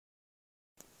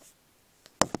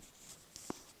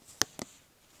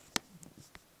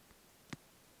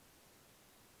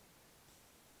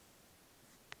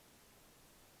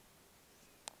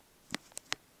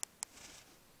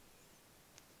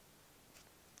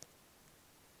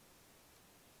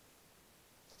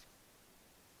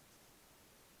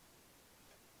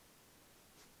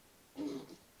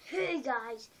Hey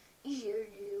guys, you're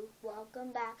new.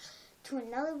 Welcome back to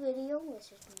another video. Let's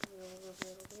just move it over a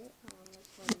little bit.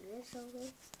 Let's move this over.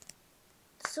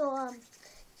 So,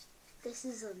 this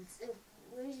is an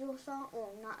original song, or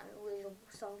not an original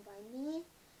song by me.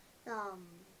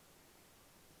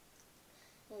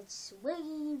 It's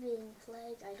Waving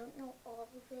Flag. I don't know all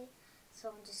of it, so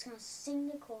I'm just gonna sing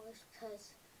the chorus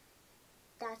because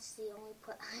that's the only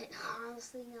part.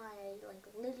 Honestly, I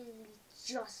literally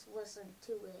just listened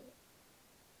to it.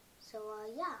 So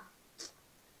yeah,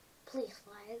 please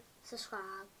like,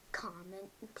 subscribe,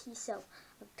 comment, and peace out.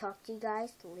 I'll talk to you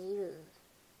guys later.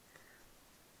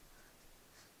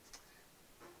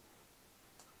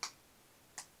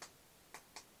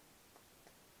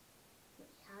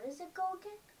 Wait, how does it go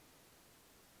again?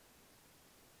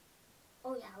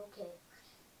 Oh yeah, okay.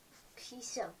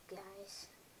 Peace out, guys.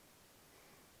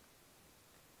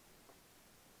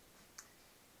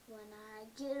 When I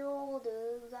get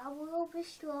older, I will be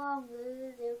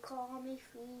stronger. They'll call me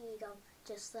freedom,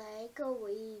 just like a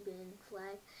waving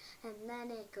flag. And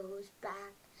then it goes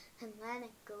back, and then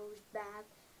it goes back,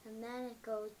 and then it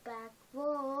goes back.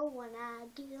 Whoa, when I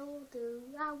get older,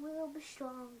 I will be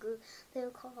stronger. They'll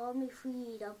call me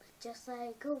freedom, just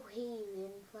like a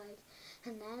waving flag.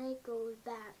 And then it goes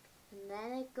back, and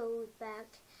then it goes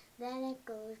back. Then it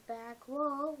goes back.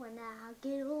 Whoa, when I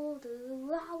get older,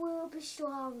 I will be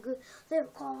stronger. They'll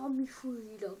call me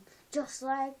freedom, just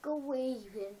like a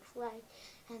waving flag.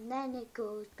 And then it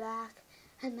goes back,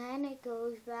 and then it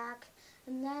goes back,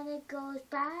 and then it goes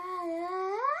back.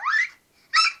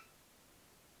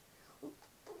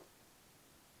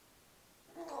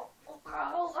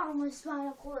 Oh, my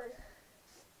spinal cord.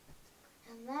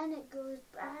 And then it goes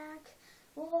back.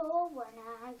 Whoa, when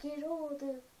I get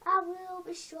older, I will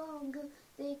be stronger.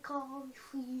 They call me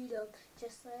freedom,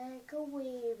 just like a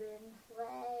waving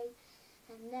flag.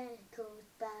 And then it goes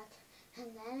back,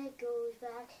 and then it goes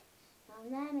back,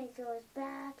 and then it goes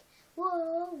back.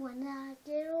 Whoa, when I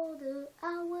get older,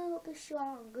 I will be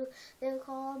stronger. They'll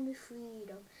call me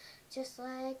freedom, just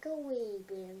like a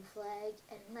waving flag.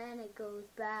 And then it goes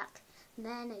back, and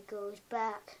then it goes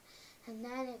back, and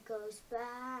then it goes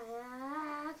back.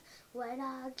 When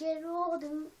I get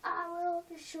older, I will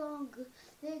be stronger.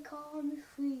 They call me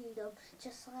freedom,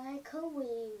 just like a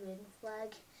waving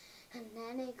flag. And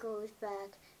then it goes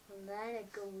back, and then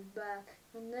it goes back,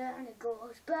 and then it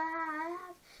goes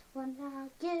back. When I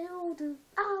get older,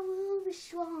 I will be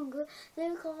stronger.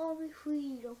 They call me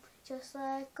freedom, just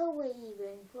like a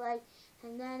waving flag.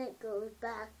 And then it goes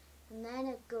back, and then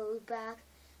it goes back,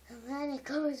 and then it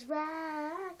goes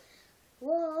back.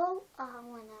 Whoa,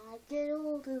 when I get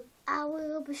older, I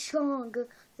will be stronger.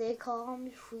 They call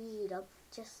me freedom,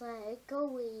 just like a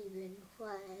waving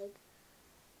flag.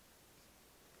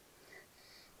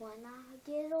 When I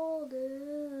get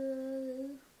older,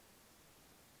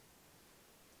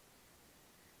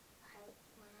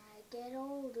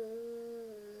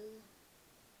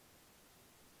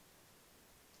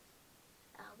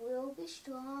 I will be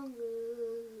stronger,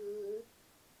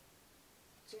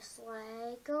 just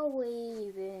like a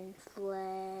waving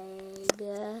flag.